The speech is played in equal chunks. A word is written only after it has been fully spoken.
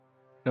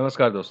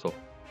नमस्कार दोस्तों,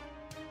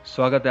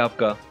 स्वागत है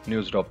आपका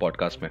न्यूज़ ड्रॉप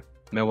पॉडकास्ट में।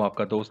 मैं हूं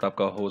आपका दोस्त,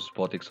 आपका होस्ट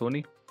भौतिक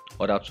सोनी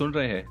और आप सुन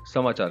रहे हैं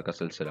समाचार का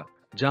सिलसिला,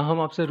 जहां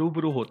हम आपसे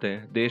रूबरू होते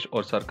हैं देश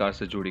और सरकार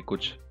से जुड़ी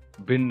कुछ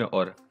भिन्न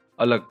और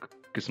अलग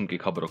किस्म की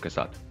खबरों के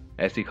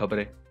साथ। ऐसी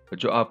खबरें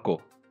जो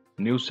आपको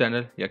न्यूज़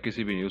चैनल या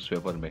किसी भी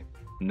न्यूज़पेपर में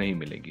नहीं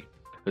मिलेंगी।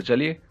 तो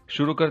चलिए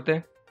शुरू करते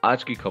हैं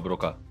आज की खबरों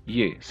का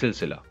ये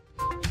सिलसिला।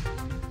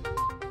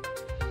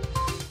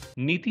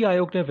 नीति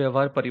आयोग ने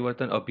व्यवहार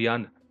परिवर्तन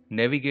अभियान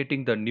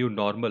नेविगेटिंग द न्यू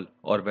नॉर्मल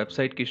और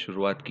वेबसाइट की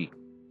शुरुआत की।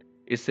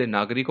 इससे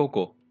नागरिकों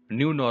को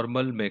न्यू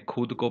नॉर्मल में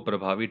खुद को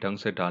प्रभावी ढंग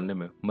से डालने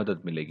में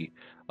मदद मिलेगी।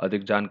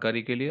 अधिक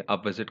जानकारी के लिए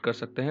आप विजिट कर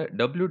सकते हैं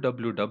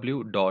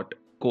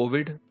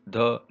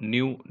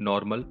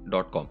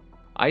www.covidthenewnormal.com।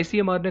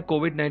 आईसीएमआर ने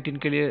कोविड-19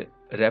 के लिए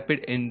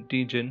रैपिड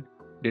एंटीजन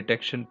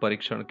डिटेक्शन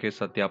परीक्षण के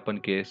सत्यापन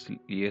के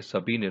लिए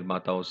सभी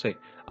निर्माताओं से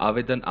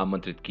आवेदन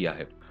आमंत्रित किया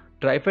है।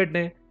 ट्राइफेड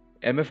ने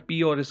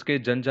एमएफपी और इसके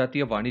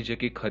जनजातीय वाणिज्य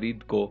की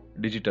खरीद को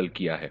डिजिटल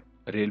किया है।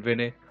 रेलवे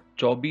ने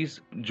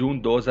 24 जून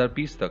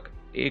 2020 तक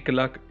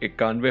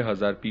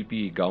 1,91,000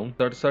 PPE gown,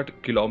 67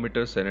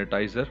 kilometre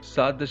sanitiser,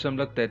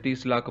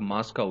 7.33 lakh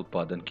mask का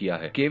उत्पादन किया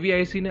है।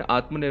 केवीआईसी ने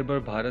आत्मनिर्भर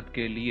भारत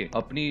के लिए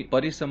अपनी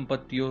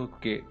परिसंपत्तियों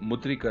के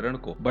मुद्रीकरण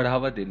को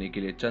बढ़ावा देने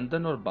के लिए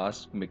चंदन और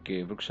बांस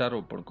के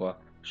वृक्षारोपण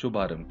का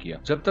शुभारंभ किया।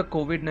 जब तक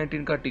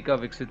कोविड-19 का टीका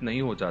विकसित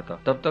नहीं हो जाता,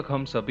 तब तक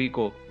हम सभी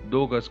को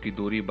 2 गज की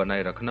दूरी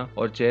बनाए रखना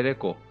और चेहरे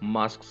को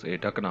मास्क से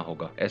ढकना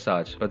होगा, ऐसा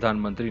आज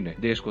प्रधानमंत्री ने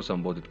देश को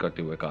संबोधित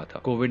करते हुए कहा था।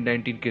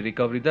 कोविड-19 की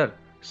रिकवरी दर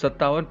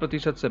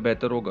 57% से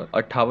बेहतर होकर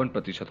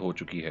 58% हो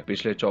चुकी है।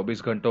 पिछले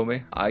 24 घंटों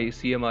में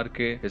आईसीएमआर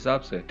के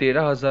हिसाब से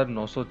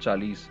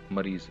 13,940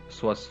 मरीज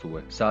स्वस्थ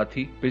हुए। साथ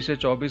ही पिछले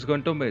 24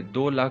 घंटों में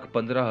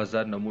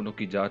 2,15,000 नमूनों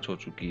की जांच हो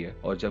चुकी है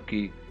और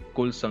जबकि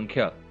कुल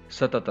संख्या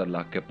 77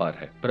 लाख के पार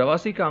है।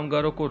 प्रवासी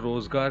कामगारों को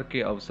रोजगार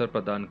के अवसर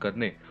प्रदान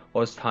करने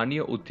और स्थानीय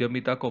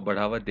उद्यमिता को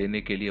बढ़ावा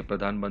देने के लिए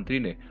प्रधानमंत्री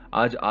ने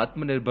आज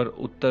आत्मनिर्भर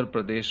उत्तर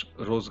प्रदेश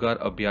रोजगार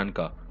अभियान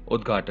का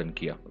उद्घाटन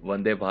किया।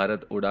 वंदे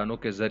भारत उड़ानों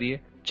के जरिए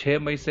 6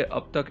 मई से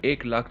अब तक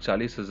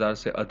 1,40,000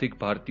 से अधिक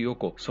भारतीयों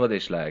को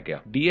स्वदेश लाया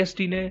गया।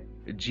 डीएसटी ने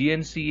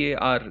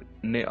जीएनसीएआर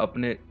ने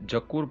अपने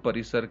जक्कूर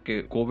परिसर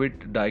के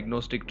कोविड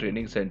डायग्नोस्टिक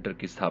ट्रेनिंग सेंटर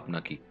की स्थापना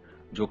की,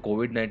 जो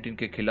कोविड-19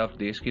 के खिलाफ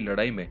देश की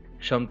लड़ाई में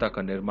क्षमता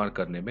का निर्माण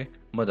करने में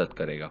मदद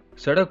करेगा।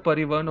 सड़क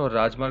परिवहन और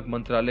राजमार्ग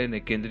मंत्रालय ने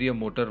केंद्रीय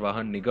मोटर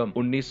वाहन निगम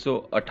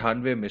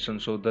 1998 में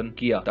संशोधन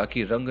किया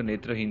ताकि रंग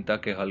नेत्रहीनता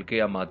के हल्के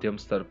या माध्यम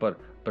स्तर पर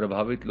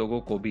प्रभावित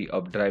लोगों को भी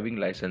अब ड्राइविंग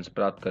लाइसेंस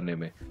प्राप्त करने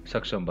में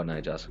सक्षम बनाया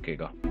जा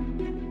सकेगा।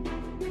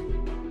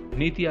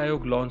 Niti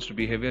Aayog launched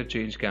behavior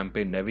change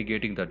campaign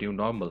Navigating the New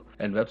Normal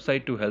and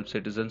website to help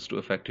citizens to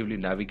effectively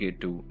navigate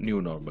to new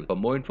normal. For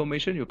more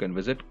information, you can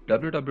visit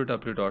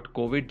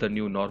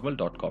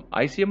www.covidthenewnormal.com.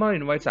 ICMR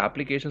invites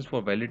applications for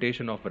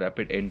validation of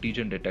rapid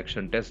antigen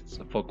detection tests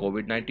for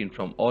COVID-19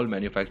 from all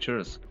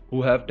manufacturers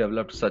who have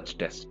developed such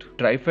tests.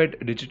 TriFed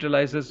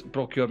digitalizes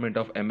procurement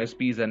of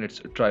MSPs and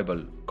its tribal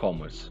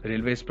commerce.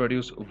 Railways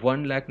produce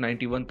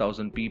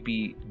 1,91,000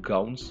 PPE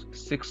gowns,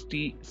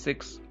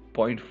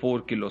 66.4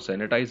 kilo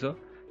sanitizer,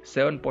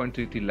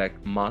 7.33 lakh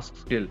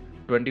masks till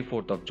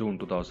 24th of June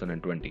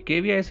 2020.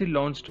 KVIC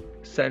launched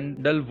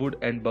sandalwood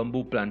and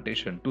bamboo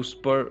plantation to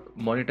spur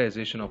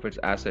monetization of its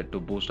asset to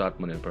boost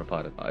Atmanirbhar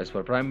Bharat. As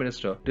per Prime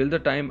Minister, till the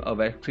time a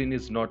vaccine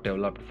is not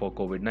developed for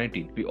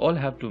COVID-19, we all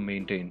have to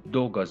maintain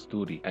 2 gaz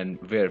duri and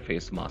wear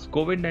face masks.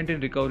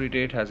 COVID-19 recovery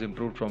rate has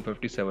improved from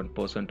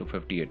 57% to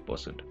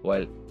 58%,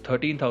 while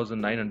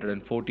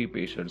 13,940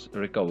 patients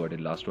recovered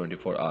in last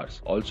 24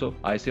 hours. Also,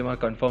 ICMR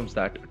confirms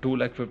that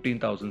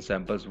 2,15,000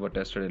 samples were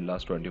tested in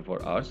last 24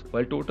 hours,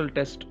 while total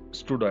tests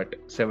stood at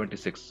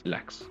 76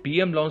 lakhs.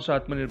 PM launched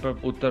Atmanirbhar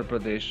Uttar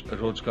Pradesh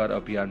Rozgar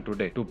Abhiyan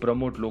today to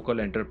promote local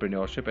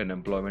entrepreneurship and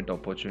employment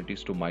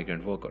opportunities to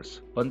migrant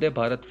workers. Vande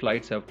Bharat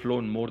flights have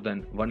flown more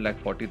than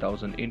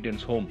 1,40,000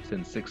 Indians home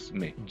since 6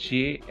 May.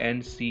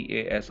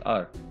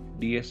 JNCASR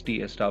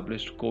DST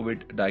established COVID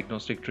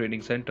Diagnostic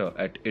Training Center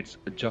at its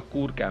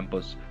Jakkur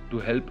campus to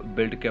help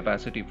build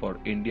capacity for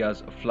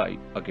India's fight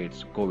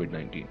against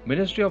COVID-19.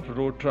 Ministry of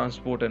Road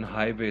Transport and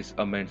Highways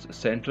amends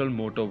Central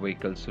Motor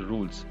Vehicles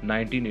Rules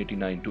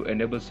 1989 to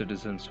enable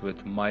citizens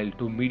with mild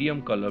to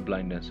medium color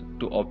blindness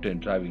to obtain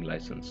driving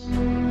license.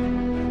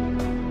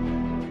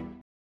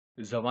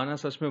 जमाना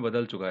सच में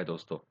बदल चुका है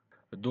दोस्तों।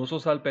 200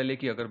 साल पहले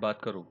की अगर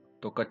बात करूं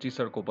तो कच्ची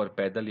सड़कों पर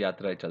पैदल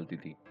यात्राएं चलती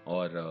थी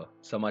और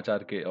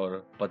समाचार के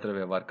और पत्र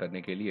व्यवहार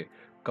करने के लिए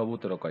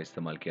कबूतरों का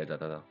इस्तेमाल किया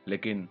जाता था।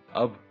 लेकिन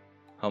अब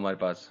हमारे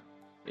पास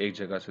एक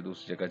जगह से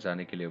दूसरी जगह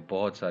जाने के लिए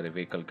बहुत सारे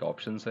व्हीकल के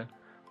ऑप्शंस हैं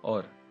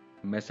और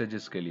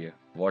मैसेजेस के लिए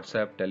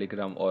व्हाट्सएप,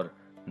 टेलीग्राम और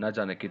न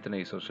जाने कितने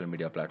ही सोशल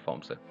मीडिया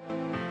प्लेटफॉर्म्स हैं।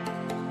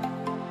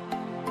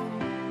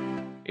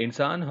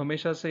 इंसान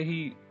हमेशा से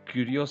ही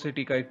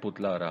क्यूरियोसिटी का एक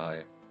पुतला रहा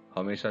है।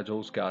 हमेशा जो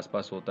उसके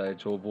आसपास होता है,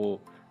 जो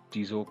वो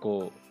चीजों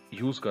को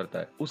यूज करता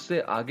है, उससे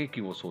आगे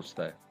की वो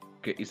सोचता है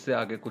कि इससे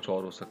आगे कुछ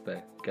और हो सकता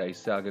है, क्या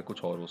इससे आगे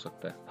कुछ और हो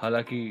सकता है।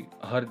 हालांकि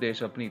हर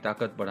देश अपनी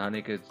ताकत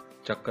बढ़ाने के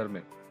चक्कर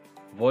में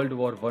वर्ल्ड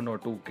वॉर 1 और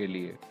 2 के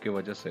लिए की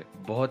वजह से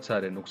बहुत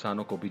सारे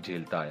नुकसानों को भी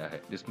झेलता आया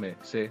है, जिसमें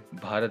से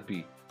भारत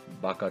भी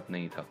बाकात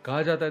नहीं था।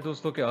 कहा जाता है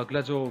दोस्तों कि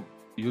अगला जो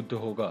युद्ध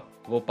होगा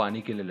वो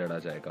पानी के लिए लड़ा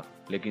जाएगा,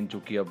 लेकिन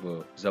चूंकि अब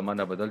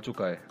जमाना बदल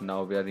चुका है,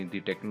 now we are in the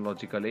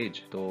technological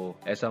as, तो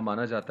ऐसा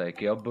माना जाता है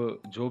कि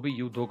अब जो भी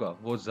युद्ध होगा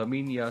वो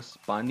जमीन या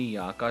पानी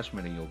या आकाश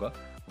में नहीं होगा,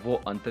 वो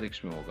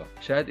अंतरिक्ष में होगा।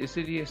 शायद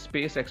इसीलिए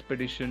space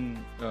expedition,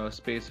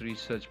 space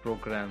research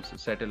programmes,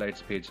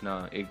 satellites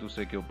भेजना, एक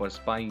दूसरे के ऊपर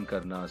स्पाइंग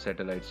करना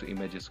सैटेलाइट्स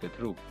इमेजेस के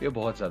थ्रू, ये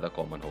बहुत ज्यादा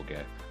कॉमन हो गया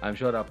है। आई एम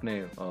श्योर आपने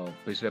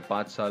पिछले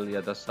 5 साल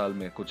या 10 साल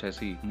में कुछ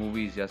ऐसी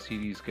मूवीज या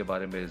सीरीज के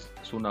बारे में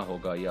सुना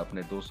होगा, या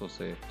अपने दोस्तों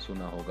से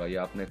सुना होगा,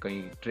 या आपने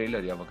कहीं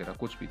ट्रेलर या वगैरह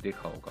कुछ भी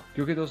देखा होगा।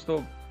 क्योंकि दोस्तों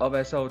अब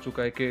ऐसा हो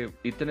चुका है कि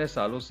इतने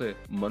सालों से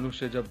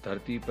मनुष्य जब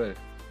धरती पर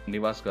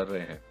निवास कर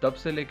रहे हैं, तब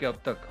से लेके अब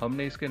तक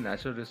हमने इसके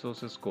नेचुरल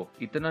रिसोर्सेज को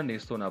इतना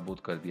नेस्तो नाबूद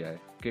कर दिया है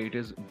कि it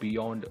is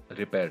beyond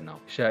repair now.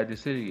 शायद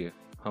इसीलिए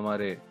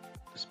हमारे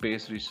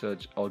स्पेस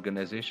रिसर्च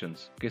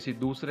ऑर्गेनाइजेशंस किसी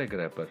दूसरे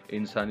ग्रह पर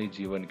इंसानी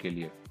जीवन के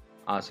लिए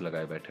आस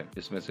लगाए बैठे हैं।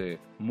 इसमें से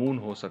मून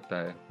हो सकता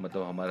है,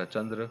 मतलब हमारा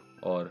चंद्र,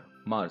 और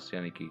मार्स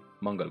यानी कि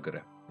मंगल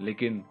ग्रह।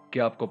 लेकिन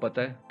क्या आपको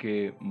पता है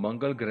कि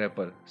मंगल ग्रह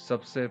पर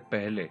सबसे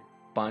पहले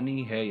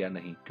पानी है या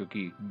नहीं?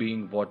 क्योंकि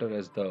being water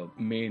as the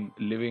main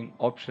living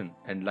option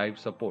and life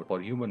support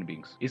for human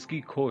beings, इसकी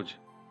खोज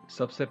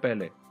सबसे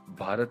पहले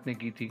भारत ने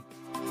की थी।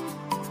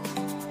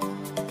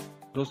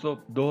 दोस्तों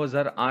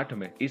 2008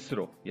 में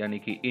इसरो यानी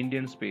कि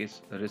इंडियन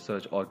स्पेस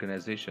रिसर्च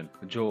ऑर्गेनाइजेशन,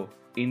 जो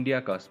इंडिया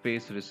का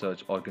स्पेस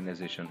रिसर्च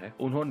ऑर्गेनाइजेशन है,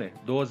 उन्होंने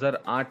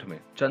 2008 में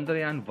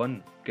चंद्रयान 1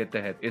 के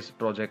तहत इस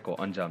प्रोजेक्ट को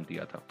अंजाम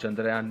दिया था।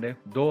 चंद्रयान ने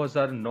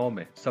 2009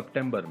 में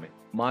सितंबर में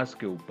मार्स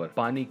के ऊपर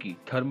पानी की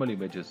थर्मल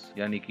इमेजेस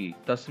यानी कि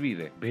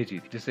तस्वीरें भेजी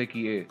थी, जिससे कि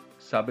ये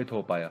साबित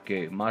हो पाया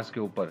कि मार्स के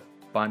ऊपर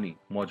पानी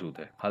मौजूद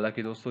है।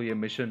 हालांकि दोस्तों ये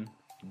मिशन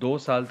 2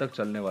 साल तक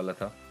चलने वाला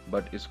था,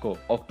 बट इसको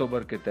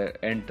अक्टूबर के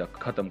एंड तक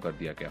खत्म कर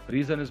दिया गया।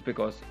 रीजन इज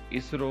बिकॉज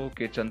इसरो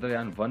के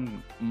चंद्रयान 1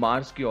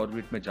 मार्स की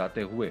ऑर्बिट में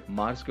जाते हुए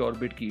मार्स के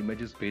ऑर्बिट की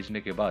इमेजेस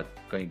भेजने के बाद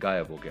कहीं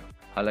गायब हो गया।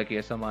 हालांकि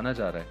ऐसा माना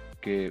जा रहा है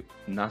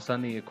कि नासा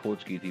ने ये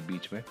खोज की थी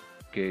बीच में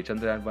कि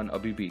चंद्रयान 1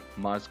 अभी भी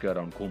मार्स के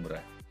अराउंड घूम रहा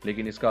है,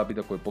 लेकिन इसका अभी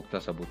तक कोई पुख्ता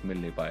सबूत मिल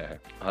नहीं पाया है।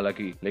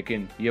 हालांकि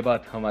लेकिन ये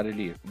बात हमारे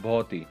लिए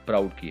बहुत ही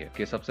प्राउड की है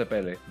कि सबसे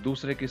पहले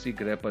दूसरे किसी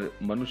ग्रह पर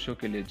मनुष्यों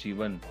के लिए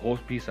जीवन हो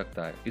भी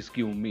सकता है,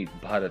 इसकी उम्मीद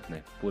भारत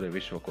ने पूरे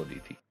विश्व को दी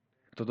थी।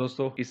 तो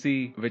दोस्तों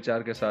इसी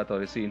विचार के साथ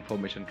और इसी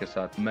इंफॉर्मेशन के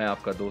साथ मैं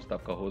आपका दोस्त,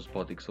 आपका होस्ट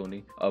भौतिक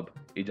सोनी, अब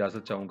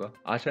इजाजत चाहूंगा।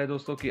 आशा है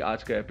दोस्तों कि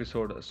आज का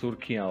एपिसोड,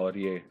 सुर्खियां और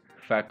ये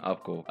फैक्ट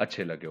आपको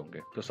अच्छे लगे होंगे।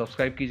 तो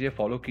सब्सक्राइब कीजिए,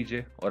 फॉलो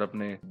कीजिए और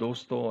अपने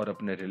दोस्तों और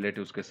अपने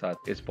रिलेटिव्स के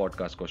साथ इस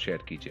पॉडकास्ट को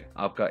शेयर कीजिए।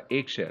 आपका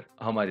एक शेयर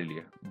हमारे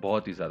लिए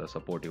बहुत ही ज्यादा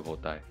सपोर्टिव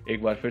होता है।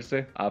 एक बार फिर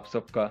से आप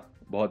सबका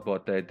बहुत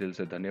बहुत तहे दिल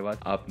से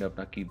धन्यवाद। आपने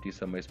अपना कीमती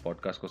समय इस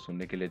पॉडकास्ट को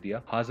सुनने के लिए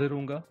दिया। हाजिर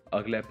होऊंगा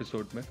अगले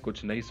एपिसोड में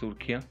कुछ नई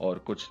सुर्खियां और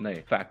कुछ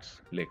नए फैक्ट्स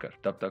लेकर।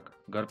 तब तक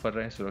घर पर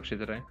रहें,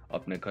 सुरक्षित रहें,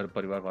 अपने घर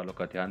परिवार वालों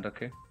का ध्यान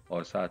रखें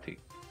और साथ ही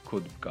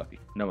खुद का भी।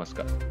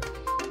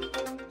 नमस्कार।